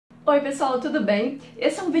Oi pessoal, tudo bem?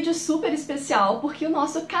 Esse é um vídeo super especial porque o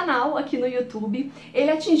nosso canal aqui no YouTube, ele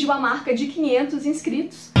atingiu a marca de 500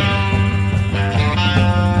 inscritos.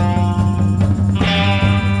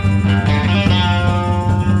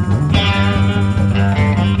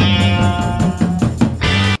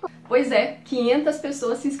 Pois é, 500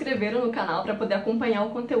 pessoas se inscreveram no canal para poder acompanhar o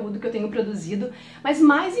conteúdo que eu tenho produzido, mas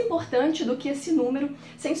mais importante do que esse número,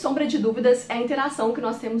 sem sombra de dúvidas, é a interação que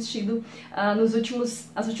nós temos tido nas últimas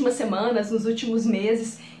semanas, nos últimos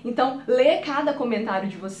meses. Então, ler cada comentário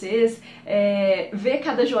de vocês, ver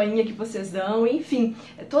cada joinha que vocês dão, enfim,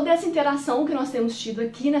 toda essa interação que nós temos tido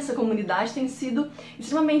aqui nessa comunidade tem sido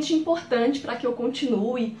extremamente importante para que eu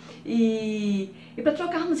continue e para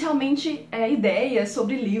trocarmos realmente ideias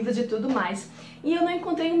sobre livros e tudo mais. E eu não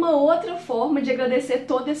encontrei uma outra forma de agradecer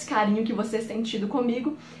todo esse carinho que vocês têm tido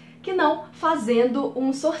comigo, que não fazendo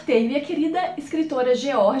um sorteio. E a querida escritora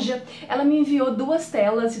Geórgia, ela me enviou 2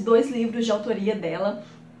 telas e 2 livros de autoria dela,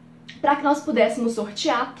 para que nós pudéssemos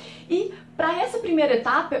sortear. E para essa primeira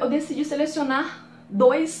etapa eu decidi selecionar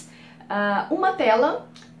uma tela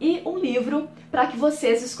e um livro para que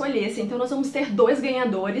vocês escolhessem. Então nós vamos ter 2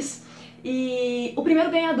 ganhadores e o primeiro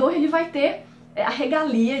ganhador ele vai ter a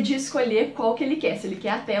regalia de escolher qual que ele quer, se ele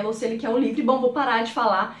quer a tela ou se ele quer um livro. E bom, vou parar de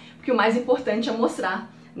falar porque o mais importante é mostrar,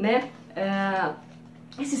 né,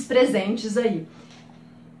 esses presentes aí.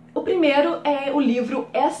 O primeiro é o livro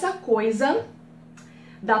Essa Coisa,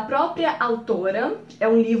 da própria autora. É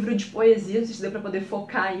um livro de poesia, não sei se deu para poder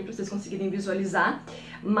focar aí para vocês conseguirem visualizar,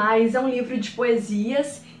 mas é um livro de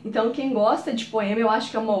poesias, então quem gosta de poema eu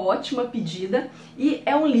acho que é uma ótima pedida. E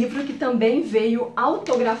é um livro que também veio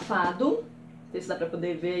autografado, não sei se dá para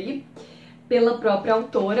poder ver aí, pela própria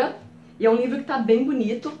autora, e é um livro que tá bem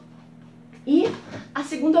bonito. E a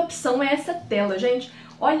segunda opção é essa tela, gente,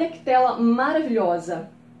 olha que tela maravilhosa,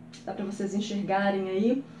 dá para vocês enxergarem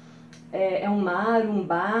aí. É um mar, um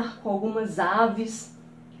barco, algumas aves.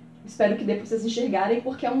 Espero que dê para vocês enxergarem,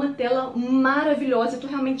 porque é uma tela maravilhosa. Eu tô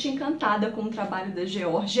realmente encantada com o trabalho da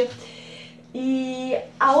Geórgia. E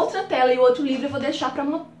a outra tela e o outro livro eu vou deixar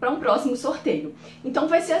para um próximo sorteio. Então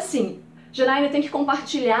vai ser assim: Janaína, tem que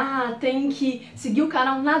compartilhar, tem que seguir o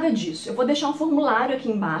canal, nada disso. Eu vou deixar um formulário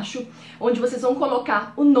aqui embaixo, onde vocês vão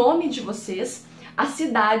colocar o nome de vocês, a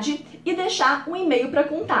cidade e deixar um e-mail para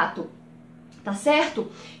contato. Tá certo?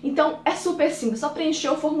 Então é super simples, só preencher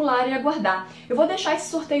o formulário e aguardar. Eu vou deixar esse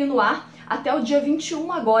sorteio no ar até o dia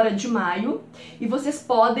 21 agora de maio e vocês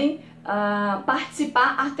podem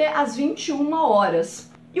participar até às 21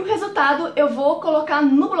 horas. E o resultado eu vou colocar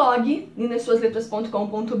no blog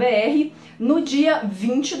ninasuasletras.com.br no dia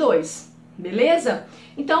 22. Beleza?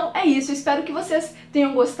 Então é isso, espero que vocês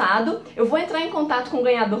tenham gostado. Eu vou entrar em contato com o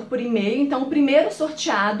ganhador por e-mail, então o primeiro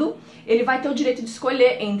sorteado ele vai ter o direito de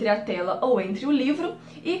escolher entre a tela ou entre o livro,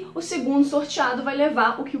 e o segundo sorteado vai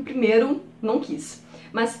levar o que o primeiro não quis.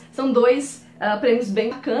 Mas são 2 prêmios bem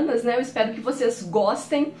bacanas, né? Eu espero que vocês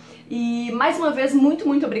gostem e mais uma vez muito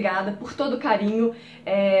obrigada por todo o carinho,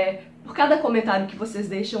 por cada comentário que vocês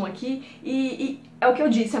deixam aqui e é o que eu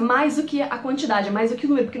disse, é mais do que a quantidade, é mais do que o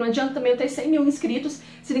número, porque não adianta também eu ter 100 mil inscritos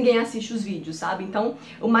se ninguém assiste os vídeos, sabe? Então,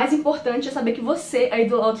 o mais importante é saber que você aí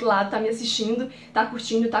do outro lado tá me assistindo, tá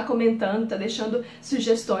curtindo, tá comentando, tá deixando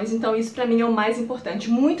sugestões, então isso pra mim é o mais importante.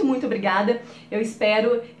 Muito obrigada, eu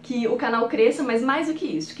espero que o canal cresça, mas mais do que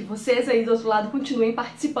isso, que vocês aí do outro lado continuem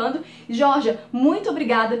participando. Geórgia, muito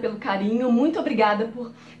obrigada pelo carinho, muito obrigada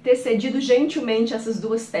por ter cedido gentilmente essas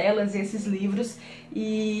 2 telas e esses livros,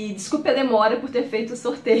 e desculpe a demora por ter feito o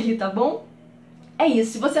sorteio, tá bom? É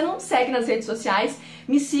isso, se você não me segue nas redes sociais,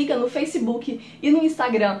 me siga no Facebook e no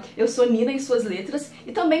Instagram, eu sou Nina Suas Letras,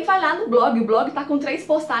 e também vai lá no blog, o blog tá com 3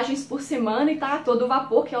 postagens por semana e tá a todo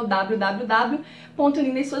vapor, que é o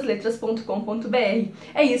www.ninasuasletras.com.br.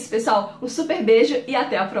 É isso, pessoal, um super beijo e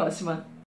até a próxima!